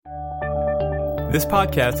This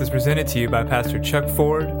podcast is presented to you by Pastor Chuck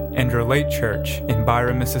Ford and Relate Church in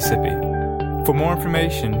Byron, Mississippi. For more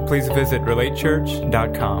information, please visit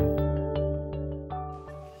relatechurch.com.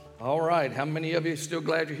 All right, how many of you are still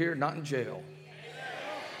glad you're here, not in jail?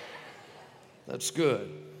 That's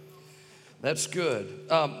good. That's good.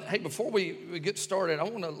 Hey, before we get started, I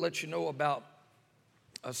want to let you know about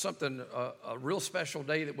a real special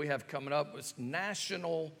day that we have coming up. It's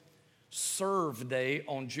National Serve Day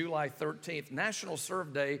on July 13th. National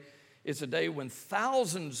Serve Day is a day when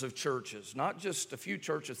thousands of churches, not just a few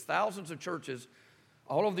churches, thousands of churches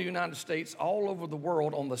all over the United States, all over the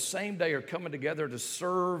world on the same day are coming together to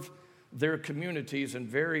serve their communities in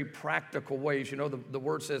very practical ways. You know, the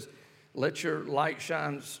word says, let your light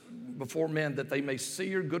shine before men that they may see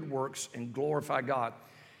your good works and glorify God.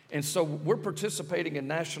 And so we're participating in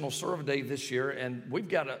National Serve Day this year, and we've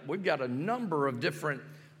got a number of different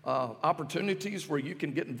opportunities where you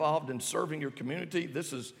can get involved in serving your community.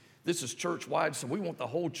 This is church-wide, so we want the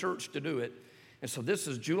whole church to do it. And so this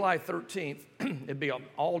is July 13th. It'd be an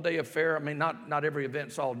all-day affair. I mean, not every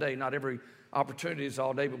event's all day, not every opportunity is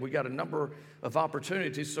all day, but we got a number of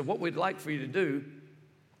opportunities. So what we'd like for you to do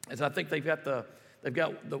is, I think they've got the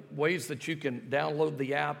ways that you can download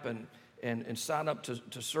the app and sign up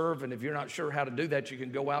to serve. And if you're not sure how to do that, you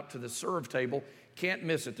can go out to the serve table. Can't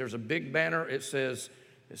miss it. There's a big banner. It says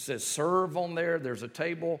serve on there. There's a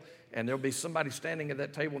table, and there'll be somebody standing at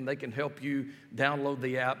that table, and they can help you download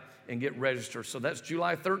the app and get registered. So that's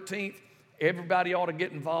July 13th. Everybody ought to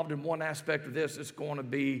get involved in one aspect of this. It's going to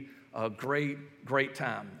be a great, great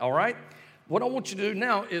time. All right? What I want you to do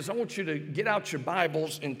now is I want you to get out your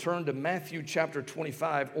Bibles and turn to Matthew chapter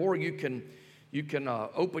 25, or you can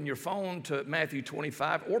open your phone to Matthew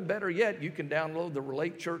 25, or better yet, you can download the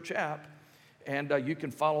Relate Church app, and you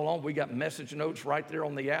can follow along. We got message notes right there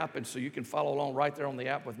on the app, and so you can follow along right there on the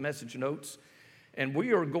app with message notes. And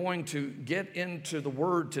we are going to get into the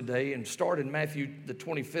Word today and start in Matthew, the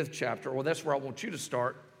 25th chapter. Well, that's where I want you to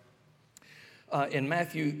start, in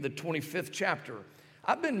Matthew, the 25th chapter.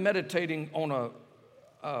 I've been meditating on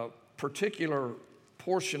a particular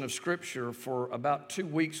portion of Scripture for about 2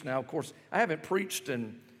 weeks now. Of course, I haven't preached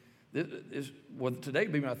today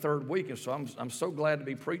will be my third week, and so I'm so glad to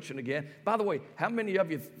be preaching again. By the way, how many of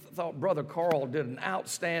you thought Brother Carl did an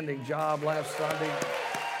outstanding job last Sunday?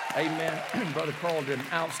 Amen. Brother Carl did an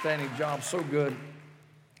outstanding job, so good.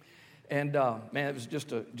 And man, it was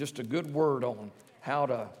just a good word on how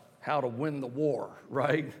to win the war,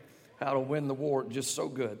 right? How to win the war, just so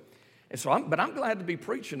good. And so I'm glad to be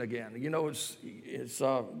preaching again. You know, it's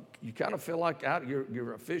you kind of feel like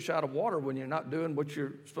you're a fish out of water when you're not doing what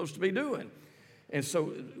you're supposed to be doing. And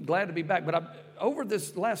so glad to be back. But over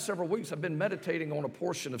this last several weeks, I've been meditating on a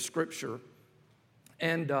portion of Scripture,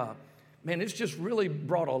 and man, it's just really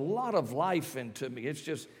brought a lot of life into me. It's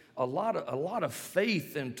just a lot of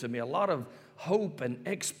faith into me, a lot of hope and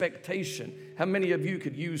expectation. How many of you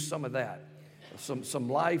could use some of that, some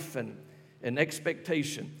life and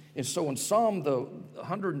expectation? And so in Psalm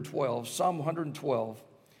 112,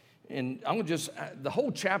 and I'm just, the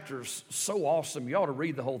whole chapter is so awesome. You ought to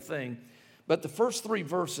read the whole thing. But the first 3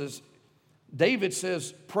 verses, David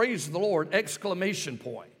says, praise the Lord, exclamation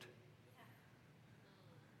point.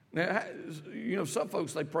 Now, you know, some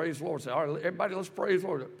folks, they praise the Lord. Say, all right, everybody, let's praise the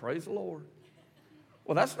Lord. Praise the Lord.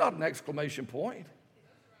 Well, that's not an exclamation point,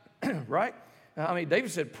 right? I mean,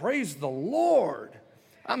 David said, praise the Lord.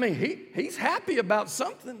 I mean, he's happy about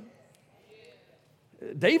something.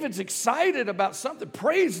 David's excited about something.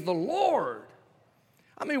 Praise the Lord.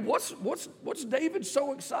 I mean, what's David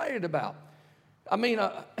so excited about? I mean,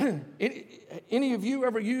 any of you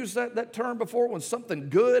ever used that term before when something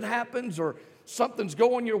good happens or something's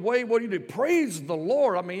going your way? What do? Praise the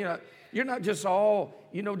Lord. I mean, you're not just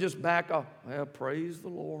just back off. Well, praise the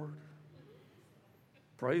Lord.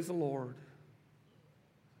 Praise the Lord.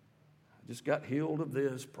 Just got healed of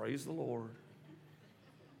this. Praise the Lord.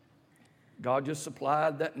 God just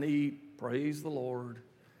supplied that need. Praise the Lord.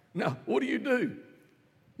 Now, what do?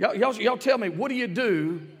 Y'all tell me, what do you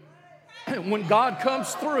do when God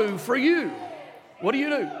comes through for you? What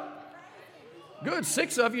do? Good.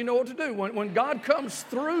 6 of you know what to do. When God comes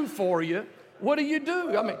through for you, what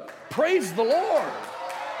do? I mean, praise the Lord.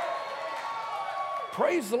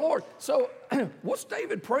 Praise the Lord. So, what's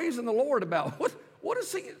David praising the Lord about? What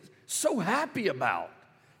is he so happy about?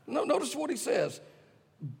 Notice what he says.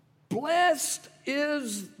 Blessed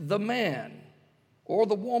is the man or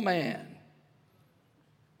the woman,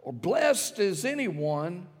 or blessed is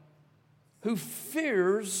anyone who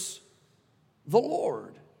fears the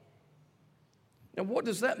Lord. Now, what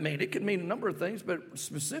does that mean? It could mean a number of things, but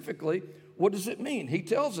specifically, what does it mean? He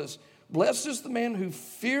tells us, Blessed is the man who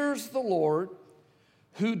fears the Lord,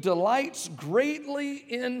 who delights greatly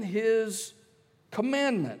in his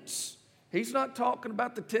commandments. He's not talking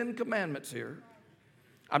about the 10 commandments here.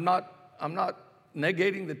 I'm not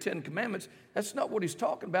negating the 10 commandments. That's not what he's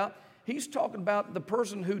talking about. He's talking about the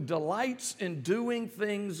person who delights in doing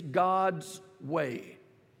things God's way.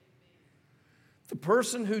 The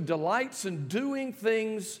person who delights in doing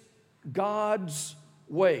things God's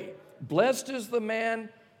way. Blessed is the man.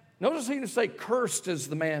 Notice he didn't say cursed is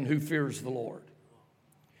the man who fears the Lord.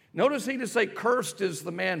 Notice he didn't say cursed is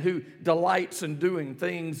the man who delights in doing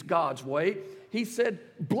things God's way. He said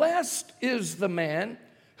blessed is the man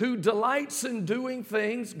who delights in doing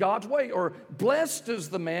things God's way, or blessed is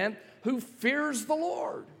the man who fears the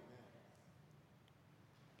Lord.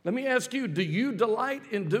 Let me ask you, do you delight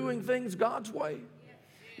in doing things God's way?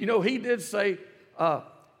 You know, he did say,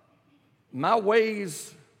 my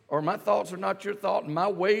ways or my thoughts are not your thoughts, and my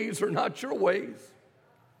ways are not your ways.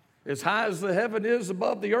 As high as the heaven is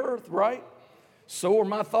above the earth, right? So are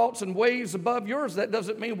my thoughts and ways above yours. That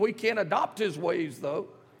doesn't mean we can't adopt his ways, though.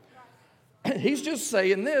 He's just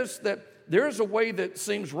saying this, that there's a way that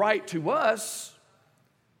seems right to us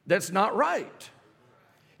that's not right.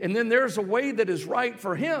 And then there's a way that is right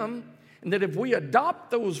for him, and that if we adopt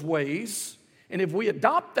those ways, and if we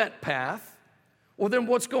adopt that path, well, then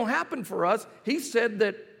what's going to happen for us? He said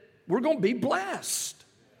that we're going to be blessed.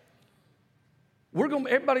 We're going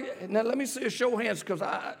to, everybody, now let me see a show of hands, because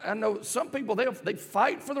I know some people, they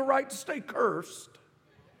fight for the right to stay cursed.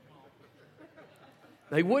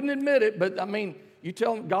 They wouldn't admit it, but I mean, you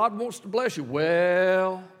tell them God wants to bless you.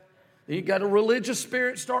 Well, you got a religious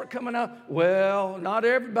spirit start coming out. Well, not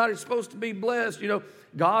everybody's supposed to be blessed. You know,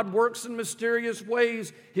 God works in mysterious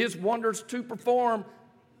ways, his wonders to perform.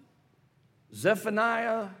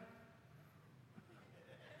 Zephaniah.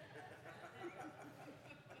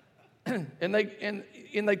 And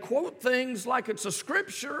they quote things like it's a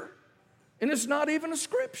scripture, and it's not even a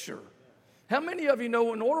scripture. How many of you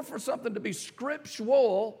know in order for something to be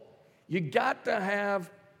scriptural, you got to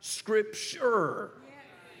have scripture?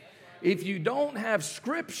 If you don't have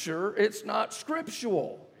scripture, it's not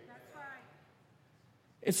scriptural.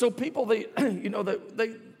 And so people, it's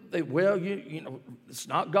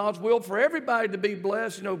not God's will for everybody to be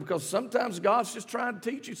blessed, because sometimes God's just trying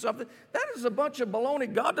to teach you something. That is a bunch of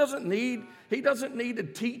baloney. God doesn't need to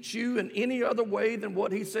teach you in any other way than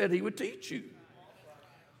what he said he would teach you.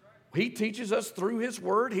 He teaches us through his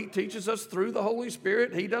word. He teaches us through the Holy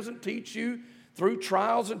Spirit. He doesn't teach you through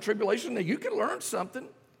trials and tribulation. Now, you can learn something,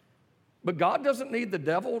 but God doesn't need the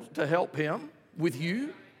devil to help him with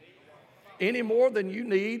you any more than you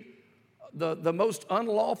need the most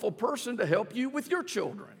unlawful person to help you with your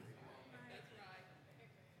children.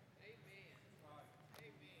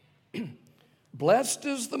 Blessed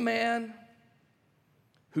is the man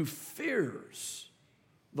who fears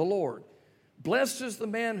the Lord. Blessed is the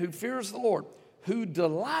man who fears the Lord, who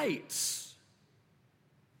delights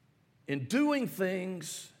in doing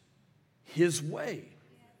things his way.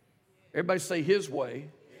 Everybody say his way.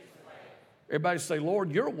 Everybody say,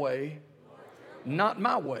 Lord, your way, not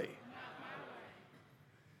my way.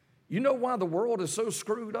 You know why the world is so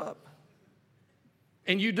screwed up?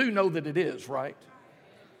 And you do know that it is, right?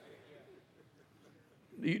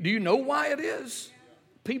 Do you know why it is?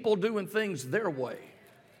 People doing things their way.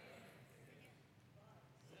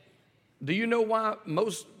 Do you know why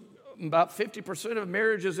about 50% of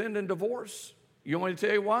marriages end in divorce? You want me to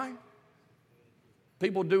tell you why?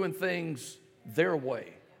 People doing things their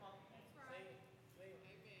way.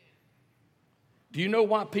 Do you know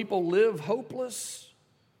why people live hopeless?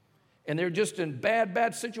 And they're just in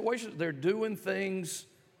bad situations. They're doing things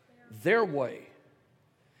their way.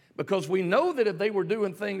 Because we know that if they were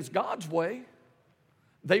doing things God's way,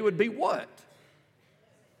 they would be what?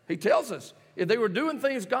 He tells us, if they were doing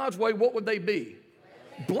things God's way, what would they be?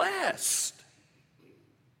 Blessed.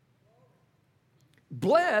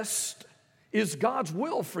 Blessed is God's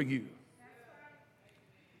will for you.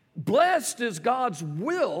 Blessed is God's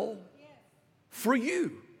will for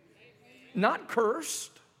you. Not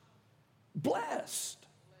cursed. Blessed.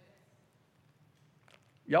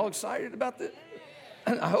 Y'all excited about this?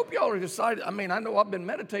 I hope y'all are excited. I mean, I know I've been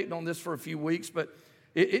meditating on this for a few weeks, but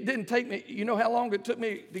it didn't take me, you know how long it took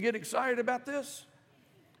me to get excited about this?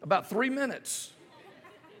 About 3 minutes.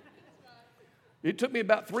 It took me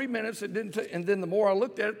about 3 minutes. And then the more I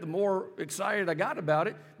looked at it, the more excited I got about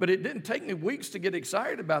it. But it didn't take me weeks to get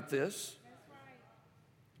excited about this.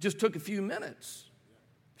 It just took a few minutes.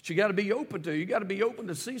 But you got to be open to. You got to be open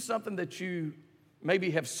to see something that you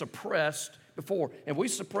maybe have suppressed before. And we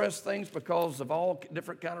suppress things because of all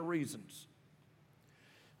different kind of reasons.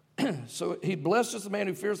 So he blesses the man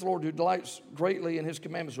who fears the Lord, who delights greatly in his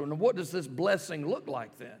commandments. And what does this blessing look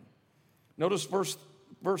like then? Notice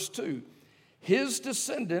verse 2. His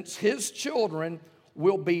descendants, his children,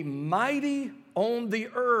 will be mighty on the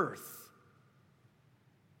earth.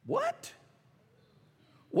 What?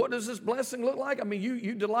 What does this blessing look like? I mean,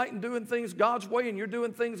 you delight in doing things God's way, and you're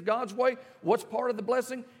doing things God's way. What's part of the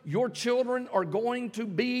blessing? Your children are going to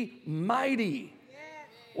be mighty.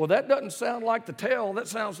 Well, that doesn't sound like the tail. That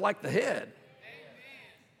sounds like the head.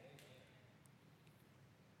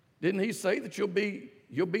 Didn't he say that you'll be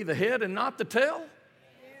the head and not the tail?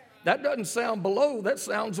 That doesn't sound below. That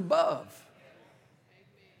sounds above.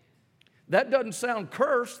 That doesn't sound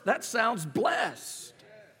cursed. That sounds blessed.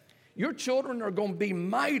 Your children are going to be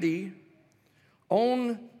mighty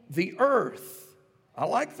on the earth. I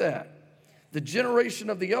like that. The generation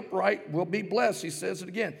of the upright will be blessed. He says it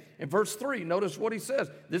again. In verse 3, notice what he says.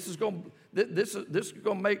 This is going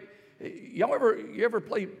to make, you ever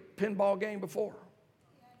play pinball game before?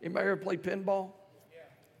 Anybody ever play pinball?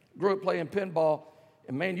 Grew up playing pinball,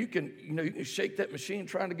 and man, you can shake that machine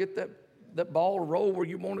trying to get that ball to roll where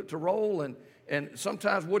you want it to roll, and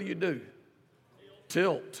sometimes what do?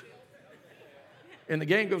 Tilt. And the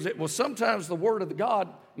game goes, well, sometimes the word of the God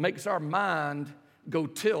makes our mind go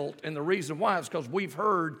tilt, and the reason why is because we've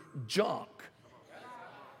heard junk.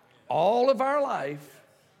 All of our life,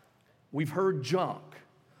 we've heard junk.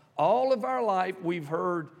 All of our life, we've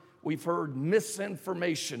heard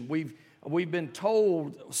misinformation. We've been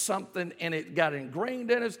told something, and it got ingrained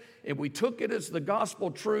in us, and we took it as the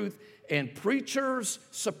gospel truth, and preachers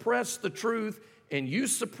suppressed the truth, and you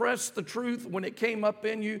suppressed the truth when it came up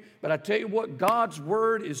in you. But I tell you what, God's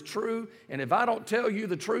word is true, and if I don't tell you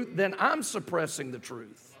the truth, then I'm suppressing the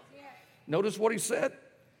truth. Notice what he said.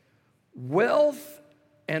 Wealth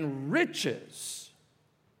and riches.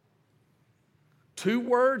 2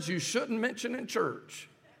 words you shouldn't mention in church.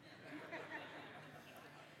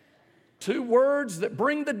 2 words that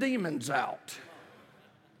bring the demons out.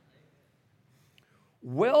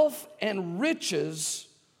 Wealth and riches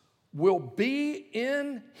will be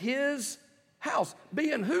in his house.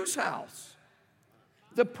 Be in whose house?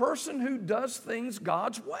 The person who does things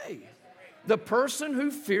God's way. The person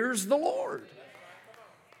who fears the Lord.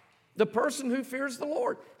 The person who fears the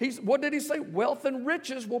Lord. What did he say? Wealth and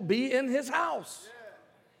riches will be in his house.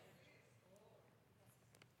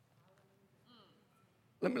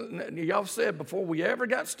 Y'all said before we ever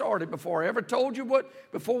got started, before I ever told you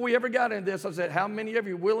before we ever got into this, I said, how many of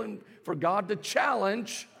you are willing for God to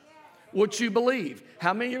challenge what you believe?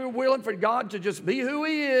 How many of you are willing for God to just be who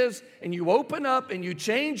he is, and you open up and you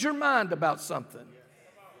change your mind about something?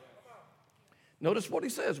 Notice what he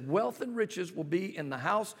says. Wealth and riches will be in the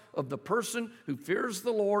house of the person who fears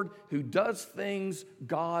the Lord, who does things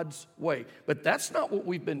God's way. But that's not what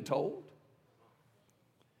we've been told.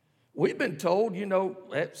 We've been told,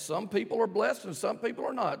 some people are blessed and some people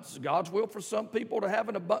are not. It's God's will for some people to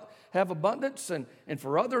have abundance, and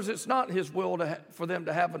for others it's not his will for them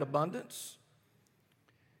to have an abundance.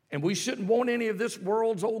 And we shouldn't want any of this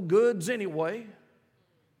world's old goods anyway.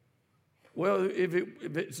 Well, if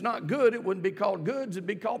it's not good, it wouldn't be called goods, it'd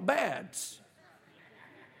be called bads.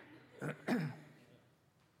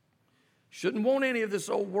 Shouldn't want any of this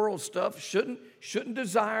old world stuff. Shouldn't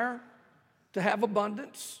desire to have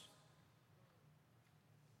abundance.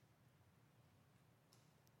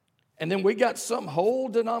 And then we got some whole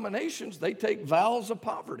denominations, they take vows of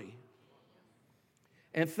poverty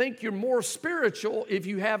and think you're more spiritual if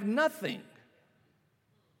you have nothing.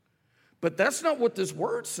 But that's not what this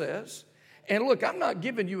word says. And look, I'm not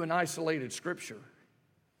giving you an isolated scripture.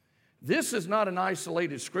 This is not an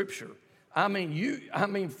isolated scripture. I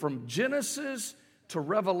mean from Genesis to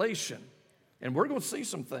Revelation. And we're going to see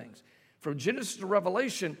some things. From Genesis to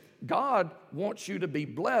Revelation, God wants you to be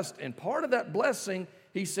blessed. And part of that blessing,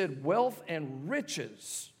 he said, wealth and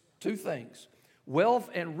riches. 2 things. Wealth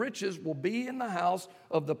and riches will be in the house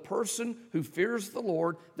of the person who fears the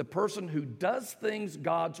Lord, the person who does things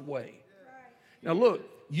God's way. Now look,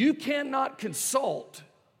 you cannot consult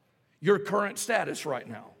your current status right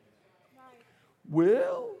now.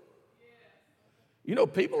 Well,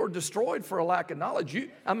 people are destroyed for a lack of knowledge.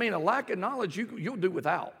 A lack of knowledge you'll do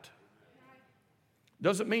without.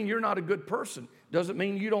 Doesn't mean you're not a good person. Doesn't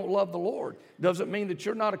mean you don't love the Lord. Doesn't mean that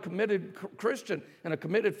you're not a committed Christian and a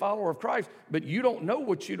committed follower of Christ, but you don't know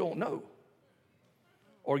what you don't know.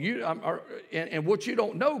 And what you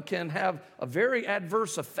don't know can have a very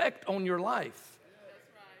adverse effect on your life.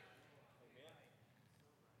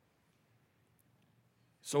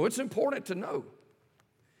 So it's important to know.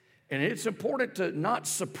 And it's important to not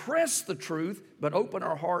suppress the truth, but open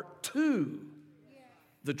our heart to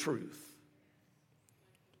the truth.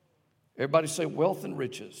 Everybody say, wealth and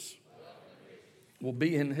riches will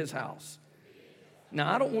be in his house.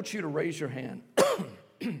 Now, I don't want you to raise your hand,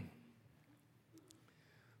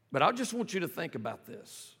 but I just want you to think about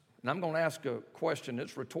this. And I'm going to ask a question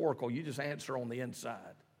that's rhetorical. You just answer on the inside.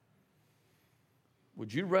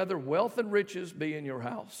 Would you rather wealth and riches be in your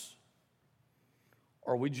house?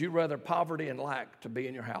 Or would you rather poverty and lack to be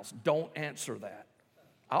in your house? Don't answer that.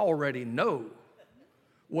 I already know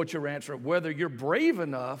what your answer is. Whether you're brave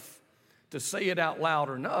enough to say it out loud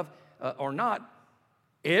or not,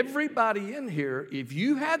 everybody in here, if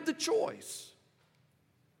you had the choice,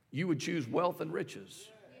 you would choose wealth and riches.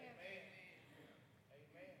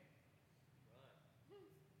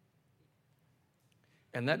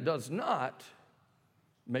 And that does not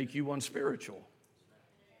make you unspiritual.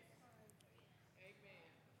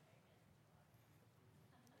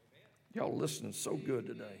 Y'all listening so good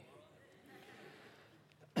today.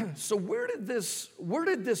 So where did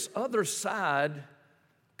this other side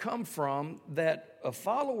come from that a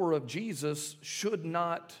follower of Jesus should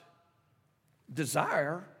not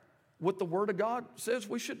desire what the Word of God says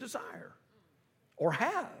we should desire or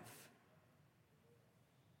have?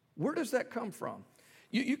 Where does that come from?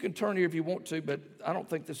 You can turn here if you want to, but I don't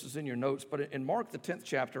think this is in your notes. But in Mark the 10th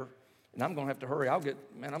chapter, and I'm going to have to hurry.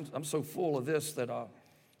 I'm so full of this that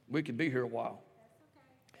we could be here a while.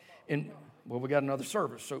 We got another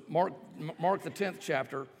service. So Mark the 10th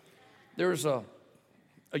chapter, there's a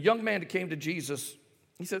young man that came to Jesus.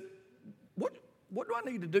 He said, what do I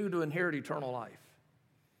need to do to inherit eternal life?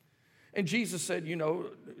 And Jesus said,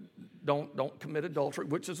 don't commit adultery,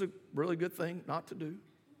 which is a really good thing not to do.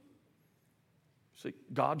 See,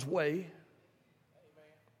 God's way,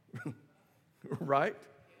 right?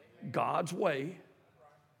 God's way.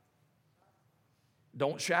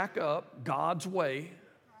 Don't shack up, God's way.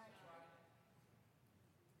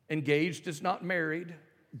 Engaged is not married,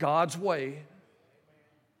 God's way.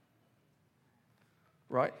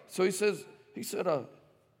 Right? So he said,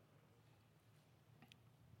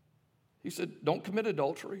 don't commit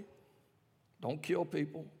adultery, don't kill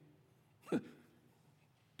people,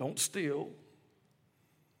 don't steal,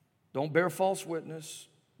 don't bear false witness,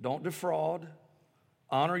 don't defraud,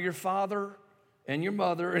 honor your father and your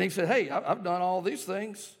mother. And he said, hey, I've done all these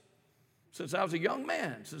things since I was a young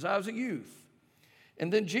man, since I was a youth.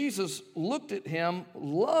 And then Jesus looked at him,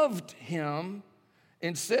 loved him,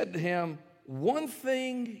 and said to him, one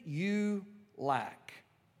thing you lack.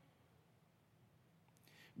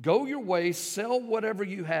 Go your way, sell whatever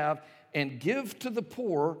you have, and give to the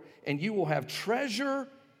poor, and you will have treasure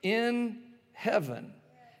in heaven.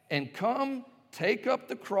 And come, take up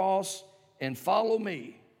the cross, and follow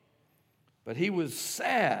me. But he was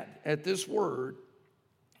sad at this word,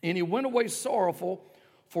 and he went away sorrowful,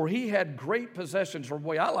 for he had great possessions. Or the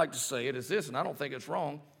way I like to say it is this, and I don't think it's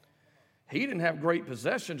wrong. He didn't have great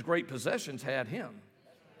possessions had him.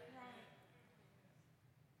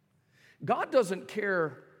 God doesn't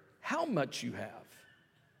care how much you have.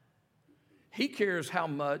 He cares how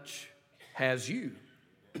much has you.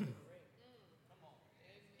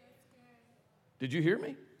 Did you hear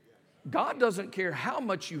me? God doesn't care how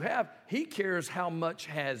much you have. He cares how much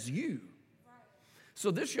has you. So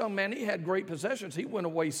this young man, he had great possessions. He went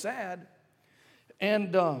away sad.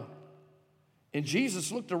 And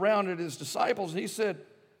Jesus looked around at his disciples and he said,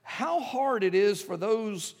 how hard it is for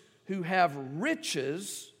those who have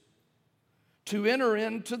riches to enter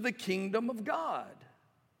into the kingdom of God.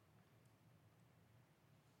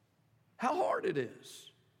 How hard it is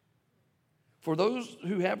for those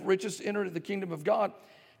who have riches to enter into the kingdom of God.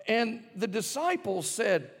 And the disciples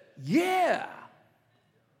said, yeah.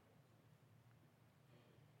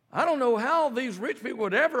 I don't know how these rich people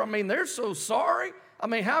would ever, they're so sorry.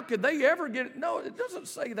 How could they ever get it? No, it doesn't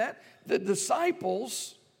say that. The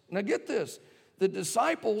disciples, now get this, the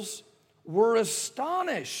disciples were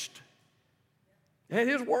astonished at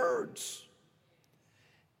his words.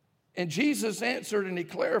 And Jesus answered and he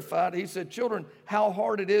clarified. He said, children, how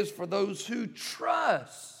hard it is for those who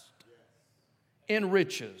trust in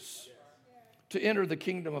riches to enter the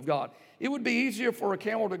kingdom of God. It would be easier for a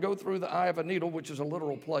camel to go through the eye of a needle, which is a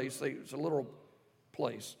literal place. It's a literal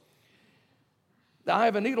place. The eye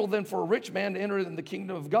of a needle than for a rich man to enter in the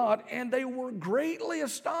kingdom of God. And they were greatly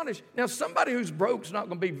astonished. Now, somebody who's broke is not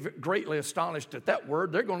going to be greatly astonished at that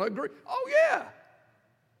word. They're going to agree. Oh, yeah.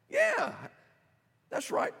 Yeah,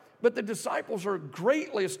 that's right. But the disciples are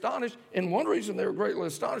greatly astonished. And one reason they were greatly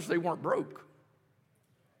astonished, they weren't broke.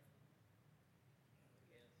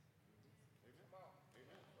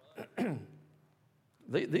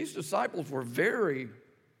 These disciples were very,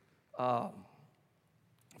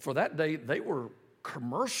 for that day, they were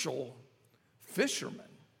commercial fishermen.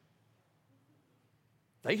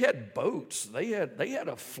 They had boats. They had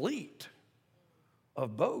a fleet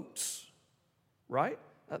of boats, right?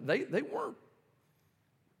 They weren't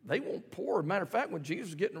poor. Matter of fact, when Jesus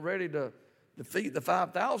was getting ready to feed the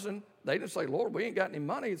 5,000, they didn't say, Lord, we ain't got any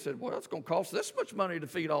money. He said, well, it's going to cost this much money to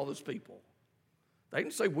feed all those people. They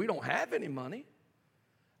didn't say, we don't have any money.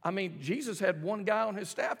 I mean, Jesus had one guy on his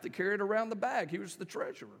staff that carried around the bag. He was the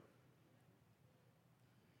treasurer.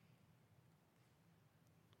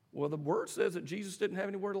 Well, the word says that Jesus didn't have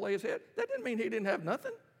anywhere to lay his head. That didn't mean he didn't have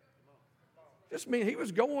nothing. Just mean he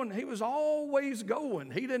was going, he was always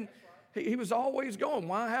going. He was always going.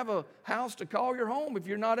 Why have a house to call your home if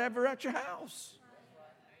you're not ever at your house?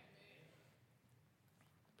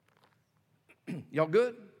 Y'all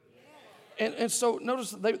good? And so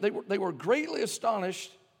notice they were greatly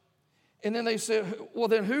astonished. And then they said, well,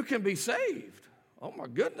 then who can be saved? Oh, my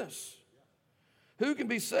goodness. Who can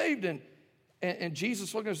be saved? And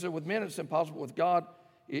Jesus looking and said, with men it's impossible. With God,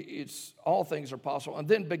 it's all things are possible. And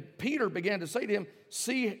then Peter began to say to him,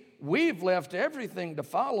 see, we've left everything to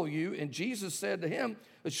follow you. And Jesus said to him,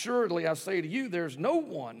 assuredly I say to you, there's no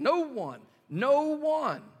one.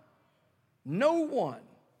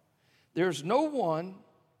 There's no one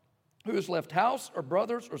who has left house or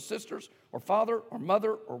brothers or sisters or father or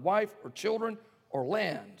mother or wife or children or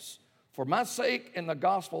lands for my sake and the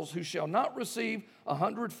gospel's, who shall not receive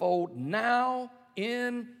 100-fold now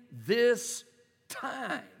in this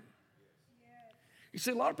time. You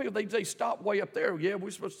see, a lot of people, they stop way up there. Yeah,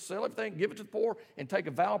 we're supposed to sell everything, give it to the poor, and take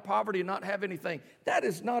a vow of poverty and not have anything. That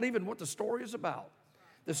is not even what the story is about.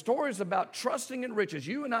 The story is about trusting in riches.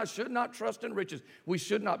 You and I should not trust in riches. We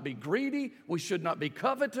should not be greedy. We should not be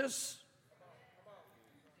covetous.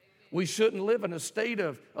 We shouldn't live in a state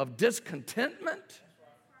of discontentment.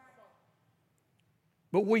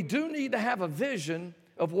 But we do need to have a vision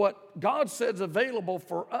of what God says available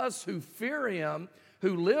for us who fear Him,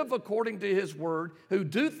 who live according to His word, who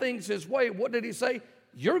do things His way. What did He say?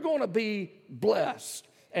 You're going to be blessed.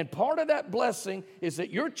 And part of that blessing is that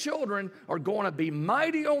your children are going to be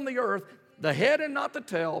mighty on the earth, the head and not the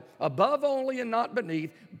tail, above only and not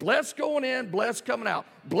beneath, blessed going in, blessed coming out,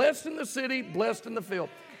 blessed in the city, blessed in the field.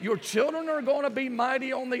 Your children are going to be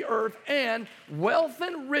mighty on the earth, and wealth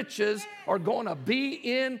and riches are going to be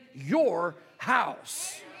in your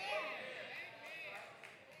house.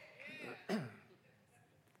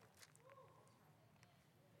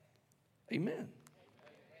 Amen.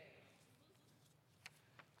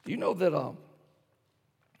 Do you know that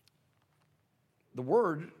the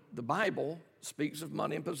Word, the Bible, speaks of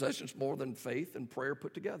money and possessions more than faith and prayer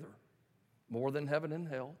put together, more than heaven and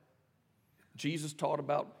hell? Jesus taught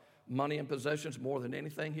about money and possessions more than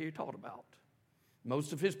anything He taught about.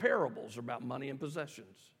 Most of His parables are about money and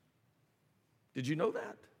possessions. Did you know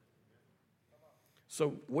that?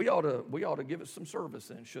 So we ought to give it some service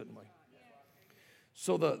then, shouldn't we?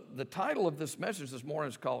 So the title of this message this morning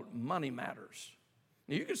is called Money Matters.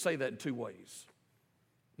 Now, you can say that in two ways.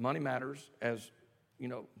 Money matters, as, you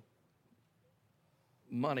know,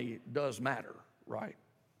 money does matter, right?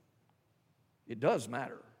 It does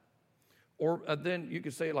matter. Or then you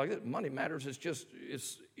could say it like this: money matters.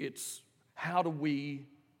 It's how do we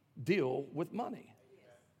deal with money?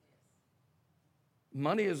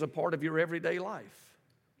 Money is a part of your everyday life.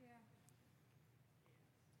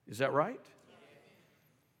 Is that right?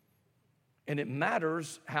 And it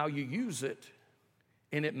matters how you use it,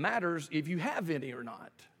 and it matters if you have any or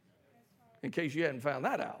not, in case you hadn't found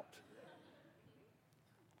that out.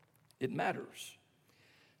 It matters.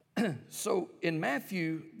 So in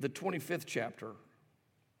Matthew, the 25th chapter,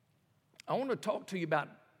 I want to talk to you about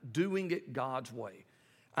doing it God's way.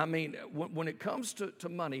 I mean, when it comes to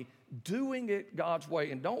money, doing it God's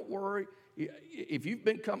way. And don't worry, if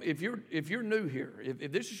you're new here,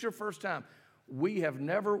 if this is your first time,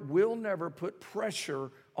 will never put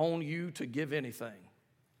pressure on you to give anything.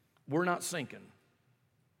 We're not sinking.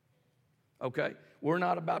 Okay? We're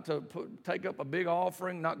not about to take up a big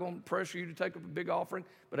offering, not going to pressure you to take up a big offering,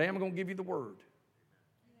 but I am going to give you the word.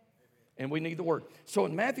 And we need the word. So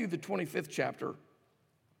in Matthew, the 25th chapter,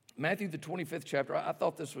 I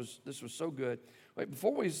thought this was so good. Wait,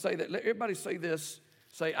 before we say that, let everybody say this.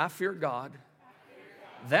 Say, I fear God.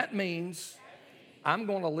 That means I'm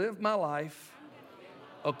going to live my life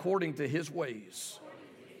according to His ways.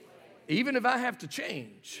 Even if I have to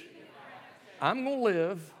change, I'm going to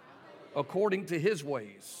live according to His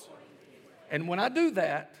ways. And when I do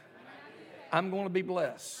that, I'm going to be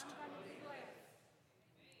blessed.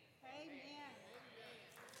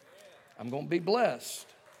 I'm going to be blessed.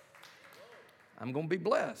 I'm going to be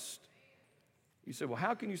blessed. You say, well,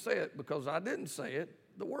 how can you say it? Because I didn't say it.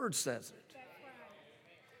 The Word says it.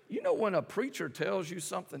 You know when a preacher tells you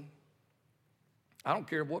something, I don't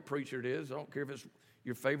care what preacher it is. I don't care if it's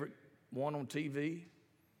your favorite one on TV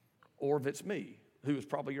or if it's me, who is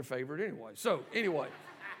probably your favorite anyway. So anyway,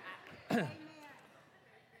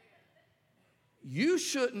 you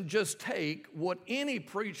shouldn't just take what any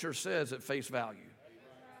preacher says at face value.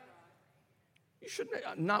 You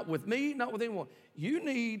shouldn't, not with me, not with anyone. You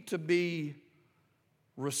need to be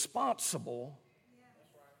responsible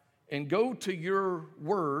and go to your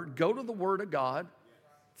word, go to the Word of God,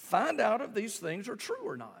 find out if these things are true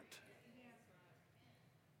or not.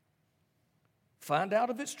 Find out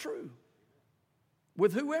if it's true.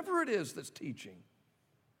 With whoever it is that's teaching,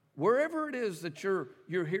 wherever it is that you're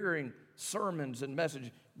hearing sermons and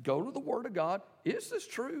messages, go to the Word of God. Is this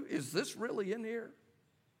true? Is this really in here?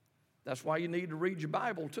 That's why you need to read your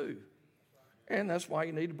Bible too. And that's why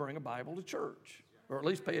you need to bring a Bible to church, or at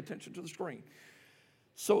least pay attention to the screen.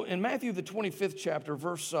 So in Matthew, the 25th chapter,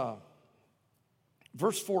 verse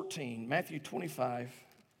 14, Matthew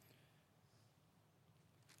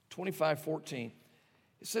 25:14,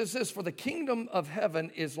 it says this, for the kingdom of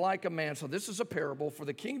heaven is like a man, so this is a parable, for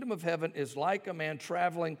the kingdom of heaven is like a man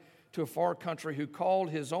traveling to a far country who called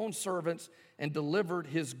his own servants and delivered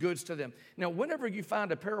his goods to them. Now, whenever you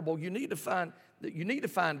find a parable, you need to find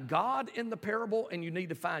God in the parable, and you need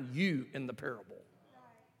to find you in the parable.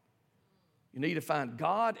 You need to find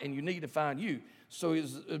God, and you need to find you. So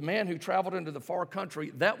is a man who traveled into the far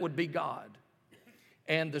country, that would be God.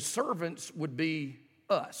 And the servants would be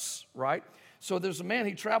us, right? So there's a man,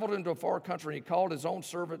 he traveled into a far country, and he called his own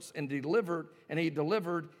servants and he delivered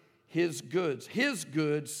his goods. His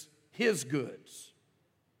goods, his goods.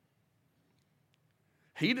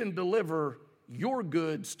 He didn't deliver your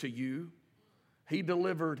goods to you. He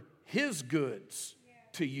delivered his goods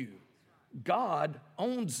to you. God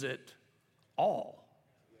owns it all.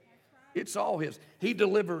 It's all his. He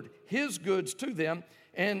delivered his goods to them,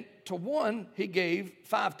 and to one he gave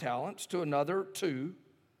 5 talents, to another 2,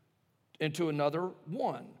 and to another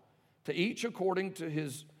 1, to each according to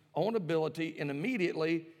his own ability, and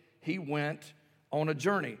immediately he went on a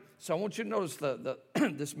journey. So I want you to notice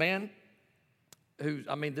this man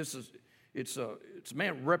it's a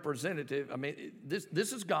man representative. I mean,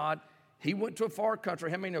 this is God. He went to a far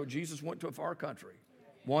country. How many know Jesus went to a far country?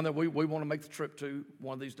 One that we want to make the trip to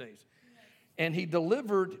one of these days. And he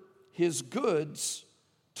delivered his goods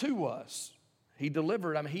to us. He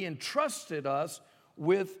entrusted us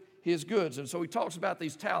with his goods. And so he talks about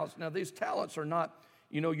these talents. Now, these talents are not,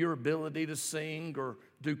 your ability to sing or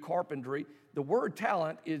do carpentry. The word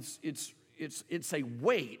talent it's a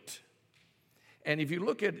weight. And if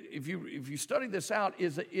you study this out,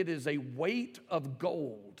 it is a weight of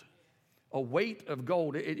gold. A weight of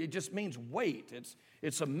gold. It just means weight.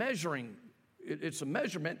 It's a measuring. It's a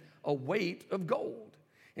measurement, a weight of gold.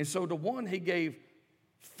 And so to one he gave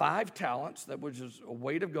 5 talents, that was just a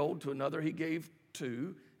weight of gold. To another he gave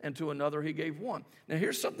 2, and to another he gave 1. Now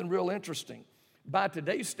here's something real interesting. By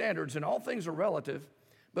today's standards, and all things are relative,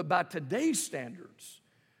 but by today's standards,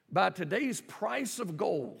 by today's price of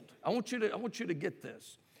gold, I want you to get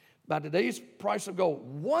this. By today's price of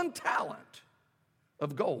gold, 1 talent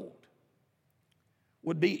of gold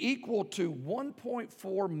would be equal to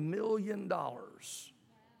 $1.4 million. Now,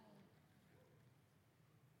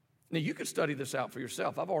 you can study this out for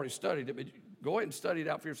yourself. I've already studied it, but go ahead and study it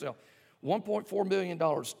out for yourself. $1.4 million,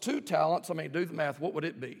 2 talents, do the math, what would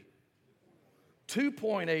it be?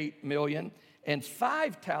 $2.8 million, and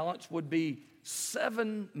 5 talents would be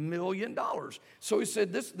 $7 million. So he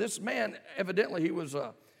said this man, evidently he was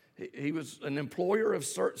an employer of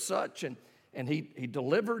such, and he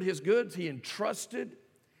delivered his goods. He entrusted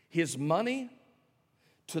his money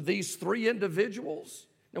to these 3 individuals.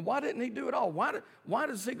 Now, why didn't he do it all? Why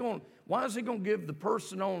is he going to give the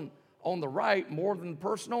person on the right more than the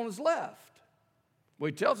person on his left? Well,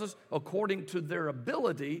 he tells us according to their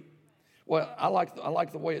ability. Well, I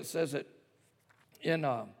like the way it says it in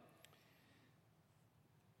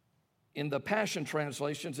the Passion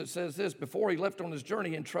translations. It says this: before he left on his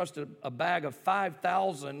journey, he entrusted a bag of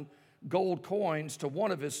 5,000 gold coins to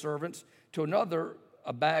one of his servants, to another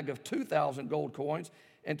a bag of 2,000 gold coins,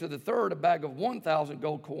 and to the third a bag of 1,000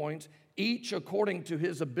 gold coins, each according to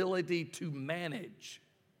his ability to manage.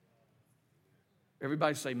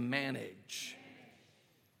 Everybody say manage.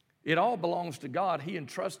 It all belongs to God. He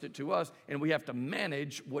entrusted it to us, and we have to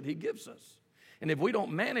manage what he gives us. And if we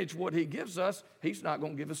don't manage what he gives us, he's not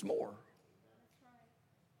going to give us more.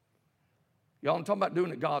 Y'all, I'm talking about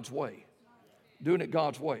doing it God's way. Doing it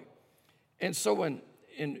God's way. And so when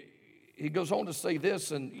he goes on to say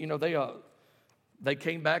this, and they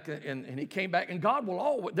came back, and he came back, and God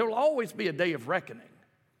there will always be a day of reckoning.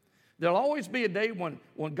 There'll always be a day when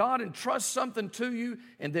God entrusts something to you,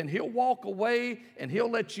 and then he'll walk away, and he'll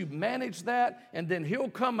let you manage that, and then he'll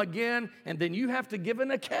come again, and then you have to give an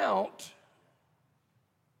account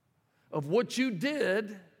of what you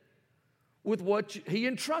did with what he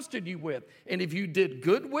entrusted you with. And if you did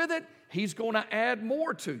good with it, he's going to add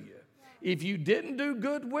more to you. If you didn't do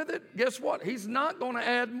good with it, guess what? He's not going to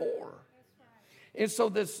add more. And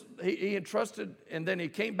so he entrusted, and then he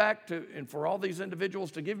came back and for all these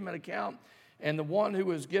individuals to give him an account. And the one who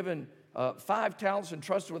was given 5 talents,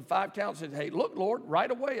 entrusted with 5 talents, said, hey, look, Lord,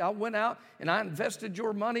 right away I went out and I invested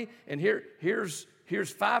your money, and here's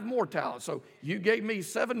 5 more talents. So you gave me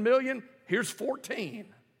 7 million, here's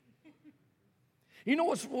 14. You know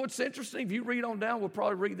what's interesting? If you read on down, we'll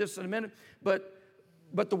probably read this in a minute,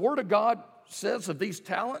 but the Word of God says of these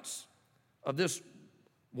talents, of this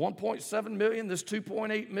 1.7 million, this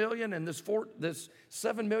 2.8 million, and this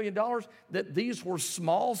 $7 million, that these were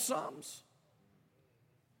small sums.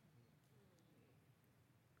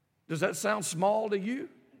 Does that sound small to you?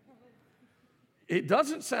 It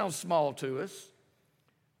doesn't sound small to us,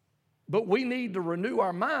 but we need to renew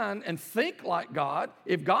our mind and think like God.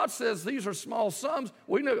 If God says these are small sums,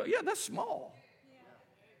 we know, yeah, that's small.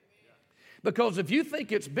 Because if you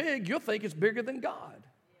think it's big, you'll think it's bigger than God.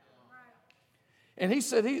 And he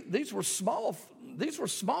said these were small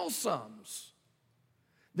sums.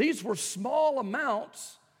 These were small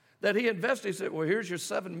amounts that he invested. He said, well, here's your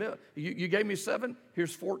 7 million. You gave me 7,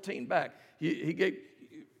 here's 14 back. You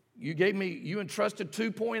entrusted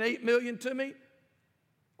 2.8 million to me,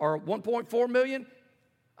 or 1.4 million.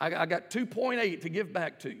 I got 2.8 to give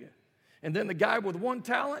back to you. And then the guy with 1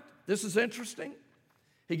 talent, this is interesting.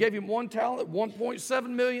 He gave him 1 talent, $1.7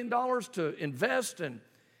 million to invest and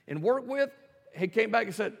work with. He came back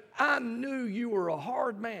and said, I knew you were a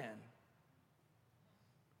hard man,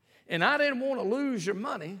 and I didn't want to lose your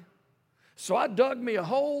money, so I dug me a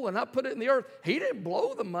hole and I put it in the earth. He didn't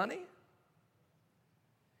blow the money.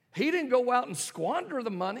 He didn't go out and squander the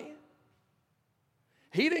money.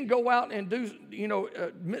 He didn't go out and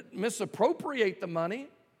misappropriate the money.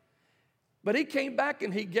 But he came back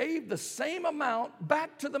and he gave the same amount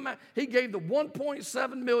back to the man. He gave the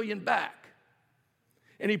 1.7 million back.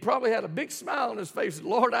 And he probably had a big smile on his face.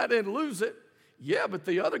 Lord, I didn't lose it. Yeah, but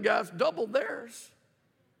the other guys doubled theirs.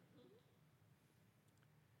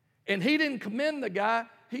 And he didn't commend the guy.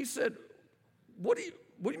 He said, what do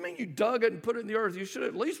you mean you dug it and put it in the earth? You should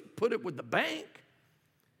at least put it with the bank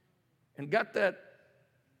and got that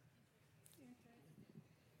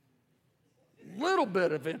little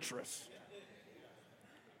bit of interest.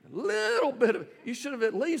 You should have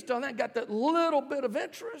at least done that, got that little bit of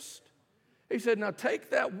interest. He said, now take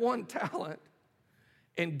that 1 talent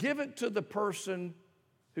and give it to the person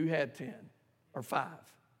who had 10 or 5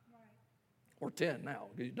 or 10 now,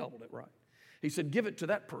 because you doubled it, right? He said, give it to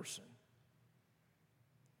that person.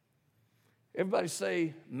 Everybody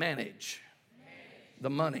say, manage the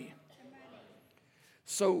money.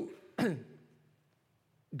 So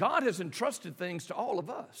God has entrusted things to all of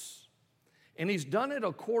us, and he's done it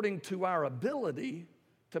according to our ability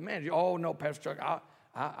to manage. Oh, no, Pastor Chuck,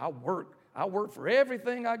 I work for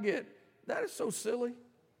everything I get. That is so silly.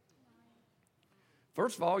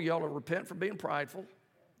 First of all, you ought to repent for being prideful.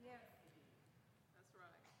 Yeah,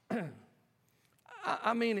 that's right.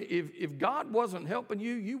 I mean, if God wasn't helping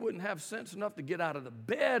you, you wouldn't have sense enough to get out of the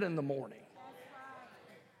bed in the morning.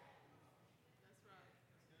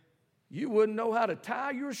 You wouldn't know how to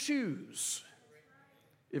tie your shoes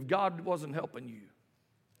if God wasn't helping you.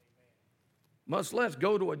 Much less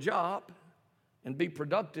go to a job and be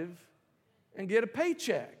productive and get a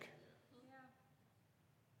paycheck.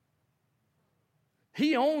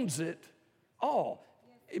 He owns it all.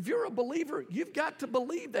 If you're a believer, you've got to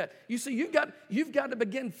believe that. You see, you've got to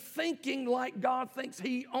begin thinking like God thinks.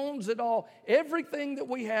 He owns it all. Everything that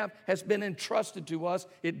we have has been entrusted to us.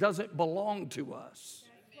 It doesn't belong to us.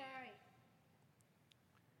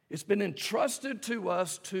 It's been entrusted to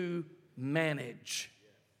us to manage.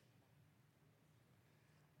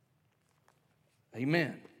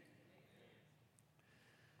 Amen.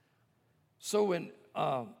 So in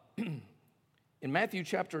Matthew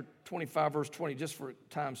chapter 25, verse 20, just for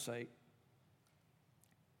time's sake,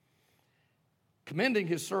 commending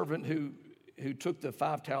his servant who took the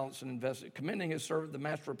 5 talents and invested, commending his servant, the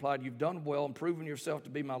master replied, you've done well and proven yourself to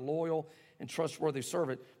be my loyal and trustworthy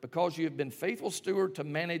servant because you have been faithful steward to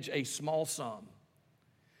manage a small sum.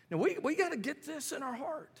 Now, we got to get this in our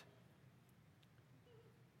heart.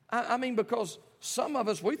 I mean, because some of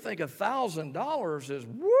us, we think $1,000 is,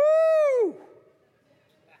 woo!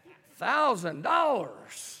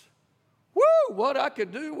 $1,000. Woo, what I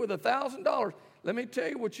could do with $1,000. Let me tell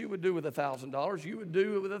you what you would do with $1,000. You would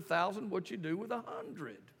do with 1,000 what you do with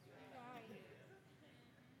 100.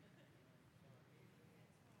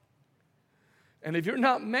 And if you're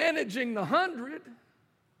not managing the 100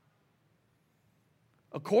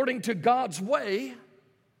 according to God's way,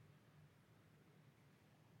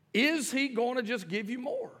 is He going to just give you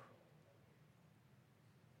more?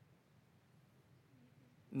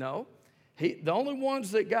 No. The only ones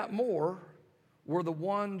that got more were the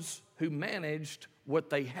ones who managed what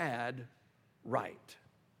they had right.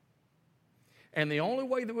 And the only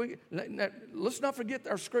way that let's not forget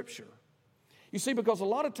our scripture. You see, because a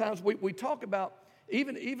lot of times we talk about,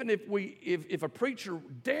 even if a preacher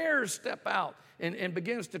dares step out and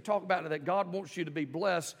begins to talk about that God wants you to be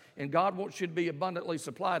blessed and God wants you to be abundantly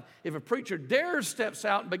supplied, if a preacher dares steps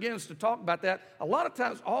out and begins to talk about that, a lot of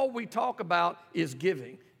times all we talk about is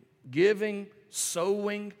giving,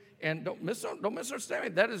 sowing, and don't misunderstand me,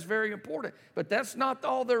 that is very important. But that's not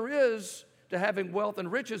all there is to having wealth and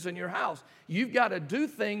riches in your house. You've got to do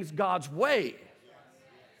things God's way.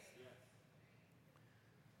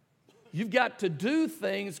 You've got to do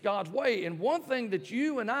things God's way. And one thing that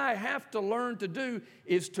you and I have to learn to do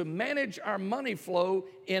is to manage our money flow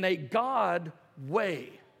in a God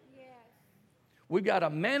way. Yes. We've got to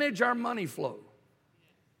manage our money flow.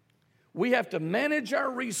 We have to manage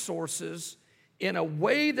our resources in a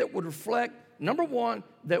way that would reflect, number one,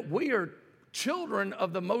 that we are children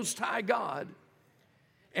of the Most High God.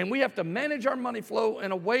 And we have to manage our money flow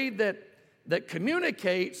in a way that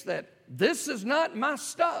communicates that this is not my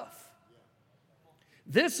stuff.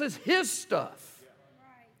 This is His stuff.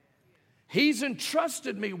 He's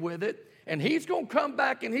entrusted me with it, and He's going to come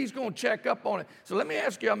back and He's going to check up on it. So let me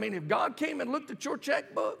ask you, if God came and looked at your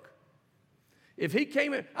checkbook, if He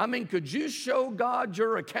came in, could you show God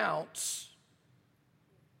your accounts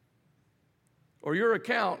or your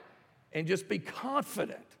account and just be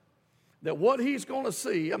confident that what He's going to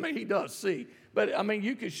see, He does see, but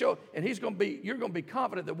you could show, and you're going to be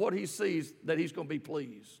confident that what He sees, that He's going to be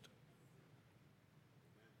pleased.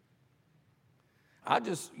 I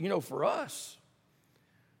just, for us,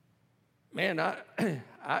 man,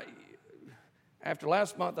 I after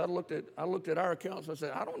last month, I looked at our accounts. I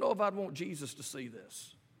said, I don't know if I'd want Jesus to see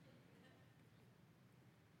this.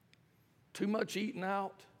 Too much eating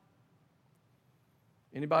out.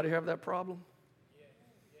 Anybody have that problem?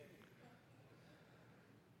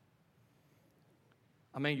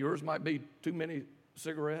 Yours might be too many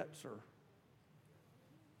cigarettes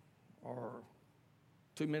or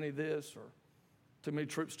too many this or too many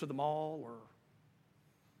trips to the mall or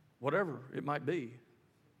whatever it might be.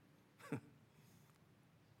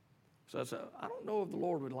 So I said, I don't know if the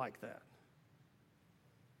Lord would like that.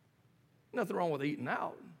 Nothing wrong with eating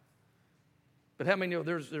out. But how many know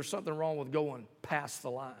there's something wrong with going past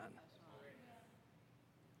the line?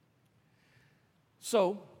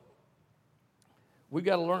 So we've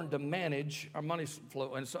got to learn to manage our money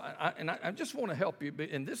flow. And so I just want to help you.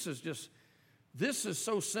 And this is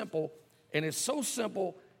so simple. And it's so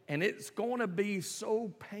simple, and it's going to be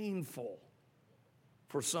so painful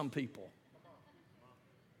for some people.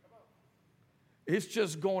 It's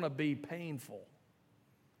just going to be painful.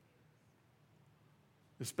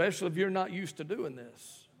 Especially if you're not used to doing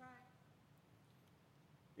this.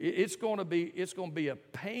 It's going to be a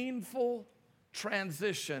painful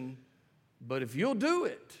transition, but if you'll do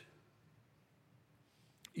it,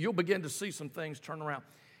 you'll begin to see some things turn around.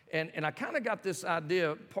 And I kind of got this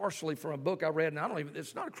idea partially from a book I read, and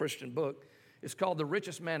it's not a Christian book. It's called The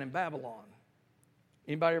Richest Man in Babylon.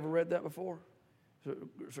 Anybody ever read that before?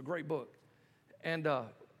 It's a great book. And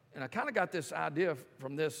I kind of got this idea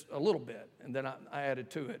from this a little bit, and then I added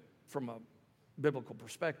to it from a biblical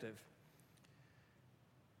perspective.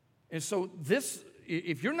 And so this,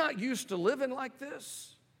 if you're not used to living like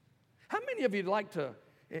this, how many of you like to,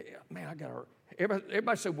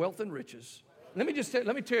 everybody say wealth and riches. Let me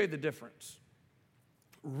tell you the difference.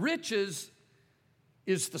 Riches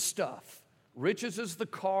is the stuff. Riches is the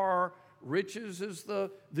car. Riches is the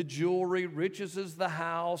jewelry. Riches is the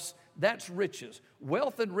house. That's riches.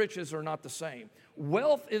 Wealth and riches are not the same.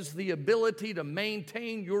 Wealth is the ability to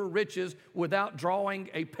maintain your riches without drawing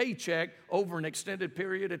a paycheck over an extended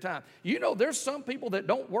period of time. There's some people that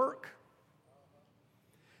don't work.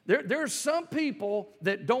 There's some people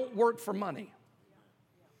that don't work for money.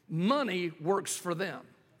 Money works for them.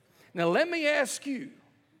 Now, let me ask you,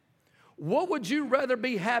 what would you rather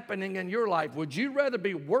be happening in your life? Would you rather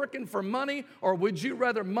be working for money, or would you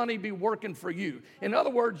rather money be working for you? In other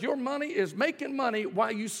words, your money is making money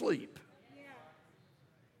while you sleep.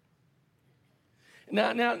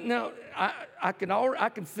 Now, I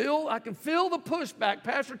can feel the pushback,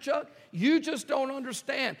 Pastor Chuck. You just don't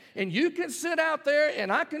understand. And you can sit out there,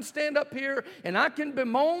 and I can stand up here, and I can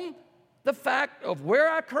bemoan the fact of where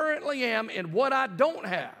I currently am and what I don't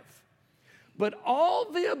have. But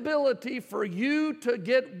all the ability for you to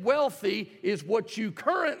get wealthy is what you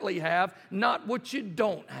currently have, not what you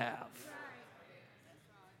don't have.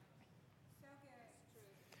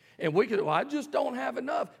 And we could, well, I just don't have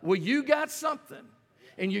enough. Well, you got something.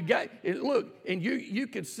 And you got, look, and you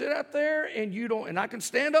can sit out there and you don't, and I can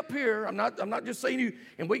stand up here. I'm not just saying you,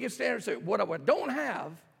 and we can stand and say, what I don't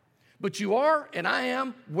have, but you are and I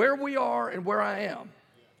am where we are and where I am.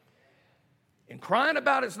 And crying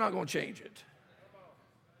about it's not going to change it.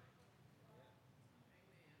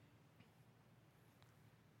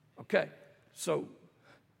 Okay, so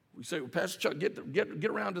we say, well, Pastor Chuck, get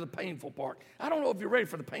around to the painful part. I don't know if you're ready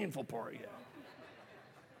for the painful part yet.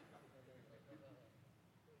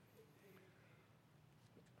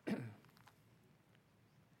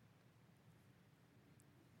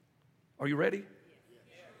 Are you ready?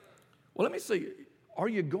 Well, let me see. Are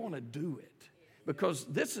you going to do it? Because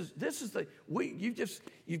this is the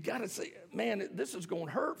you've got to say, man, this is going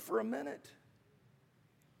to hurt for a minute,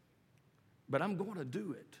 but I'm going to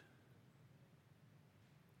do it.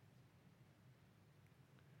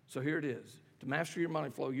 So here it is. To master your money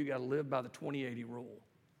flow, you got to live by the 20-80 rule.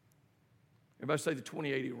 Everybody say the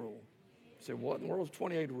 20-80 rule. You say, what in the world is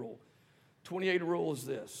 20-80 rule? 20-80 rule is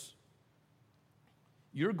this.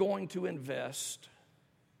 You're going to invest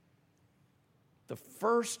the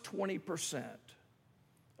first 20%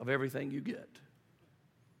 of everything you get.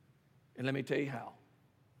 And let me tell you how.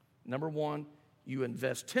 Number one, you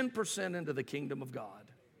invest 10% into the kingdom of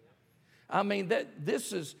God. I mean,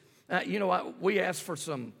 this is, we asked for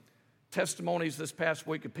some testimonies this past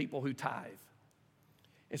week of people who tithe.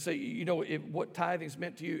 And say, what tithing's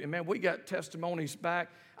meant to you. And man, we got testimonies back.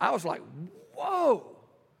 I was like, whoa,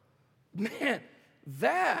 man,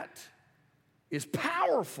 that is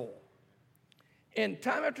powerful. And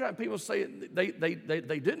time after time, people say they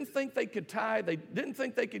didn't think they could tithe. They didn't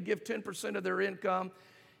think they could give 10% of their income.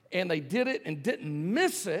 And they did it and didn't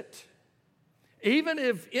miss it. Even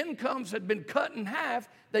if incomes had been cut in half,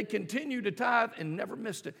 they continued to tithe and never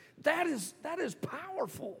missed it. That is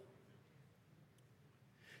powerful.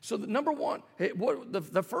 So number one,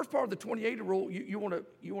 the first part of the 20-80 rule, you want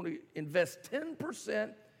to invest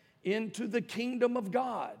 10% into the kingdom of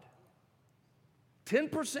God.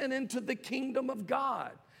 10% into the kingdom of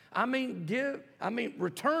God.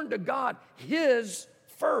 Return to God His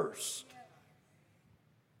first.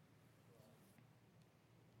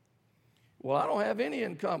 Well, I don't have any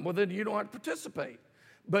income. Well, then you don't have to participate.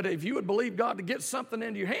 But if you would believe God to get something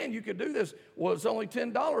into your hand, you could do this. Well, it's only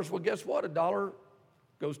 $10. Well, guess what? $1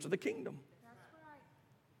 goes to the kingdom. That's right.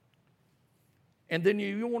 And then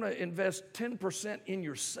you want to invest 10% in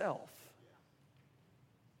yourself.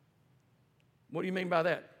 What do you mean by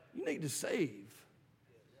that? You need to save.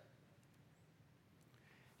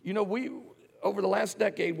 Over the last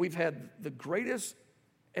decade, we've had the greatest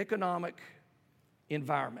economic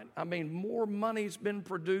environment. I mean, more money's been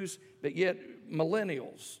produced, but yet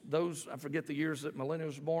millennials, I forget the years that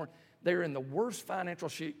millennials were born, they're in the worst financial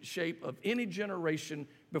shape of any generation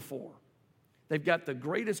before. They've got the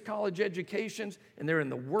greatest college educations, and they're in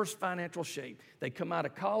the worst financial shape. They come out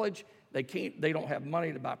of college, they don't have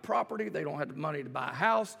money to buy property, they don't have money to buy a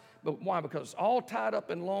house. But why? Because it's all tied up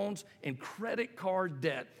in loans and credit card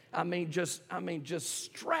debt. Just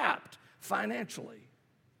strapped financially.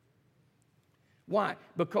 Why?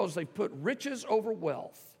 Because they put riches over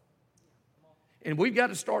wealth. And we've got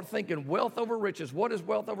to start thinking wealth over riches. What is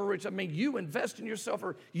wealth over riches? You invest in yourself,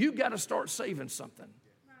 or you've got to start saving something.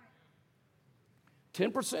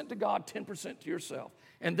 10% to God, 10% to yourself.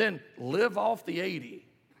 And then live off the 80.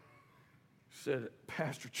 Said,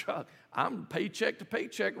 Pastor Chuck, I'm paycheck to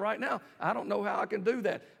paycheck right now. I don't know how I can do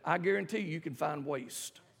that. I guarantee you can find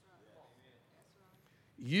waste.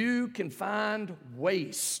 You can find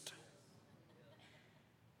waste.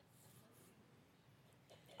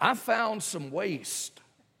 I found some waste.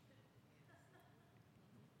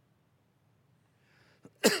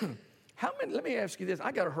 Let me ask you this.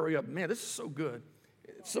 I got to hurry up. Man, this is so good.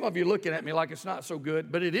 Some of you are looking at me like it's not so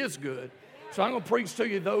good, but it is good. So I'm going to preach to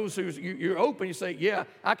you those you're open. You say, yeah,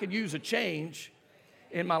 I could use a change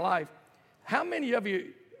in my life. How many of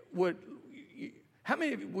you would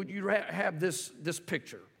you have this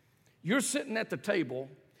picture? You're sitting at the table,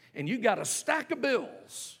 and you got a stack of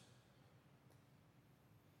bills.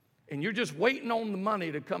 And you're just waiting on the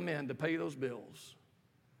money to come in to pay those bills.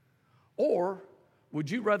 Or would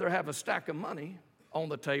you rather have a stack of money on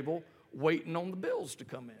the table waiting on the bills to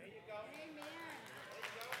come in.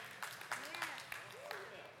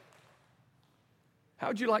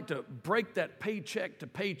 How'd you like to break that paycheck to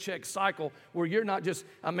paycheck cycle where you're not just,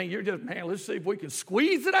 you're just, man, let's see if we can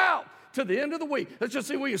squeeze it out to the end of the week. Let's just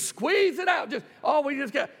see if we can squeeze it out. We can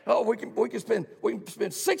spend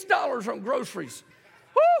 $6 on groceries.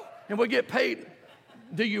 Woo! And we get paid.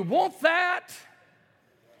 Do you want that?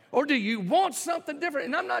 Or do you want something different?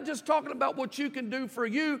 And I'm not just talking about what you can do for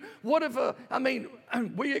you. What if,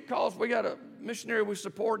 we get calls. We got a missionary we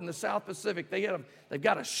support in the South Pacific. They've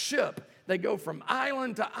got a ship. They go from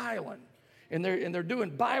island to island. And they're doing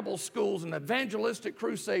Bible schools and evangelistic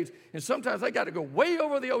crusades. And sometimes they got to go way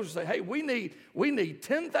over the ocean and say, hey, we need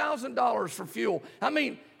 $10,000 for fuel.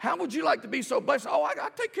 How would you like to be so blessed? Oh, I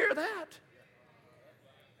take care of that.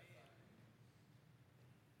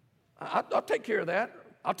 I'll take care of that.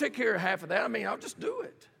 I'll take care of half of that. I'll just do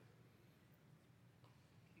it.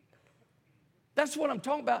 That's what I'm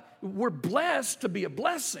talking about. We're blessed to be a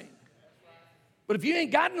blessing. But if you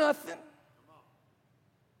ain't got nothing,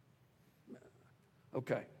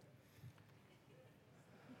 okay.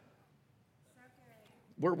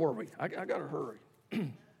 Where were we? I got to hurry.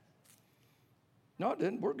 No, it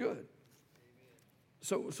didn't. We're good.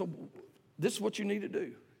 So this is what you need to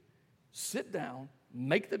do. Sit down,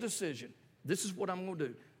 make the decision. This is what I'm going to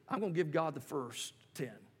do. I'm going to give God the first 10.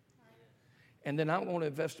 And then I'm going to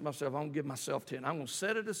invest in myself. I'm going to give myself 10. I'm going to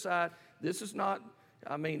set it aside. This is not,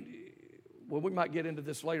 we might get into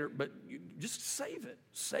this later, but you just save it.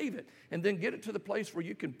 Save it. And then get it to the place where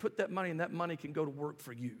you can put that money, and that money can go to work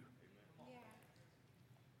for you.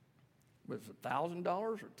 With $1,000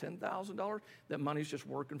 or $10,000, that money's just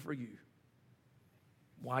working for you.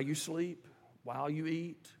 While you sleep, while you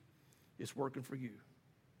eat, it's working for you.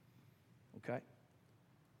 Okay?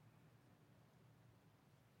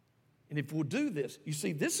 And if we'll do this, you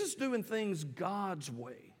see, this is doing things God's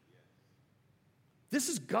way. This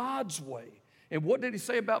is God's way. And what did he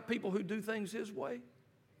say about people who do things his way?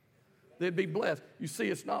 They'd be blessed. You see,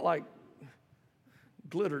 it's not like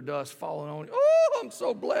glitter dust falling on you. Oh, I'm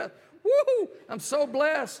so blessed. Woo, I'm so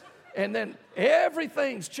blessed. And then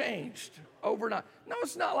everything's changed overnight. No,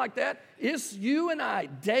 it's not like that. It's you and I,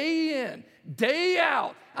 day in, day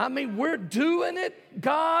out. We're doing it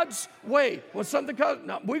God's way. When something comes,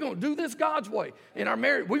 no, we're going to do this God's way. In our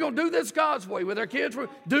marriage, we're going to do this God's way. With our kids, we're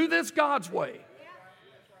do this God's way.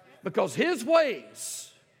 Because his ways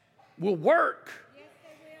will work,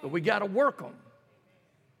 but we got to work them.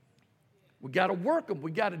 We got to work them.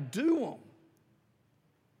 We got to do them.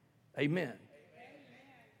 Amen.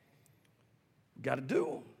 We got to do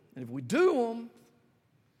them. And if we do them,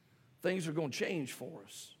 things are going to change for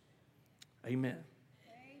us. Amen.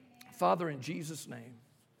 Father, in Jesus' name,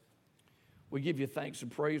 we give you thanks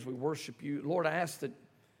and praise. We worship you. Lord, I ask that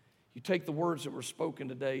you take the words that were spoken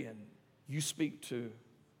today and you speak to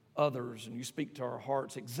others and you speak to our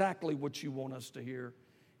hearts exactly what you want us to hear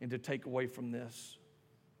and to take away from this.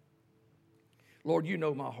 Lord, you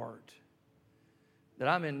know my heart, that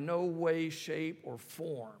I'm in no way, shape, or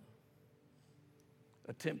form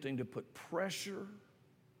attempting to put pressure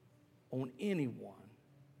on anyone.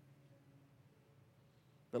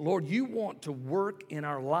 But Lord, you want to work in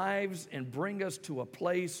our lives and bring us to a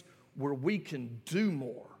place where we can do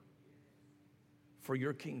more for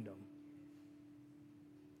your kingdom.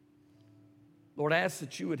 Lord, I ask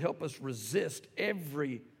that you would help us resist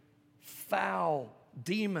every foul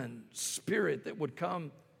demon spirit that would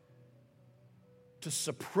come to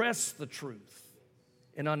suppress the truth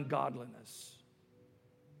in ungodliness.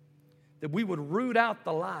 That we would root out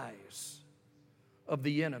the lies of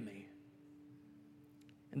the enemy.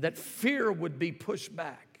 And that fear would be pushed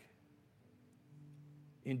back.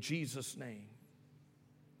 In Jesus' name,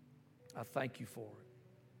 I thank you for it.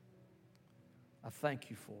 I thank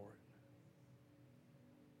you for it.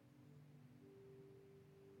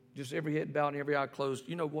 Just every head bowed and every eye closed.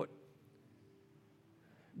 You know what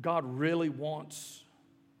God really wants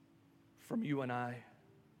from you and I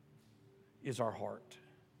is our heart.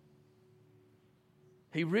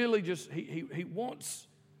 He really just, he wants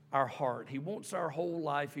our heart. He wants our whole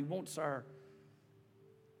life. He wants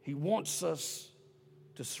us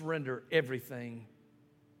to surrender everything,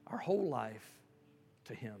 our whole life,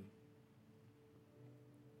 to him.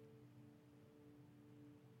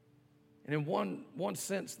 And in one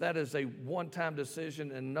sense, that is a one-time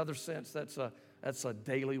decision. In another sense, that's a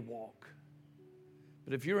daily walk.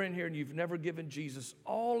 But if you're in here and you've never given Jesus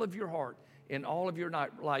all of your heart and all of your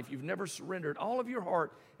life, you've never surrendered all of your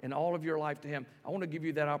heart and all of your life to him, I want to give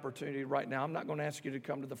you that opportunity right now. I'm not going to ask you to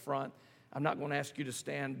come to the front. I'm not going to ask you to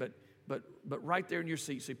stand, but right there in your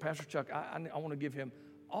seat, say, Pastor Chuck, I want to give him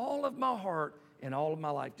all of my heart and all of my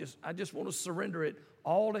life. I just want to surrender it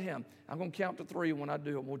all to Him. I'm going to count to 3. And when I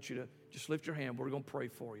do, I want you to just lift your hand. We're going to pray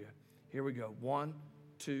for you. Here we go. 1,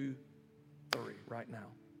 2, 3, right now.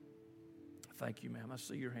 Thank you, ma'am. I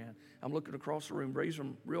see your hand. I'm looking across the room. Raise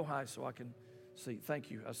them real high so I can see.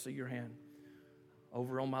 Thank you. I see your hand.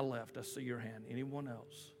 Over on my left, I see your hand. Anyone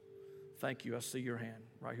else? Thank you. I see your hand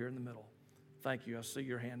right here in the middle. Thank you. I see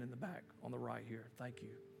your hand in the back on the right here. Thank you.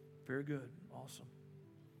 Very good. Awesome.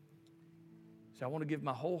 See, I want to give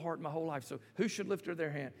my whole heart, my whole life. So who should lift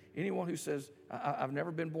their hand? Anyone who says, I've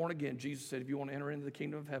never been born again. Jesus said, if you want to enter into the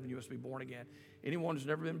kingdom of heaven, you must be born again. Anyone who's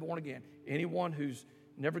never been born again. Anyone who's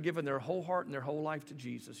never given their whole heart and their whole life to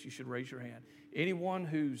Jesus, you should raise your hand. Anyone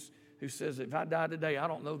who says, if I die today, I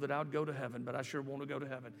don't know that I would go to heaven, but I sure want to go to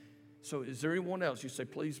heaven. So is there anyone else? You say,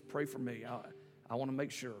 please pray for me. I want to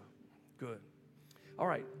make sure. Good. All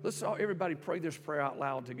right, let's all, everybody pray this prayer out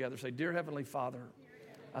loud together. Say, Dear Heavenly Father,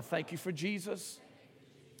 I thank you for Jesus.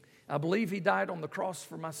 I believe He died on the cross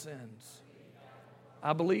for my sins.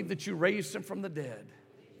 I believe that you raised Him from the dead.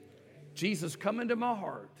 Jesus, come into my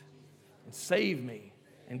heart and save me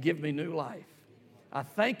and give me new life. I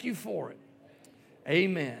thank you for it.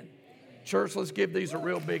 Amen. Church, let's give these a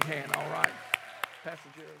real big hand, all right? Pastor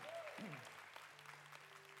Jerry.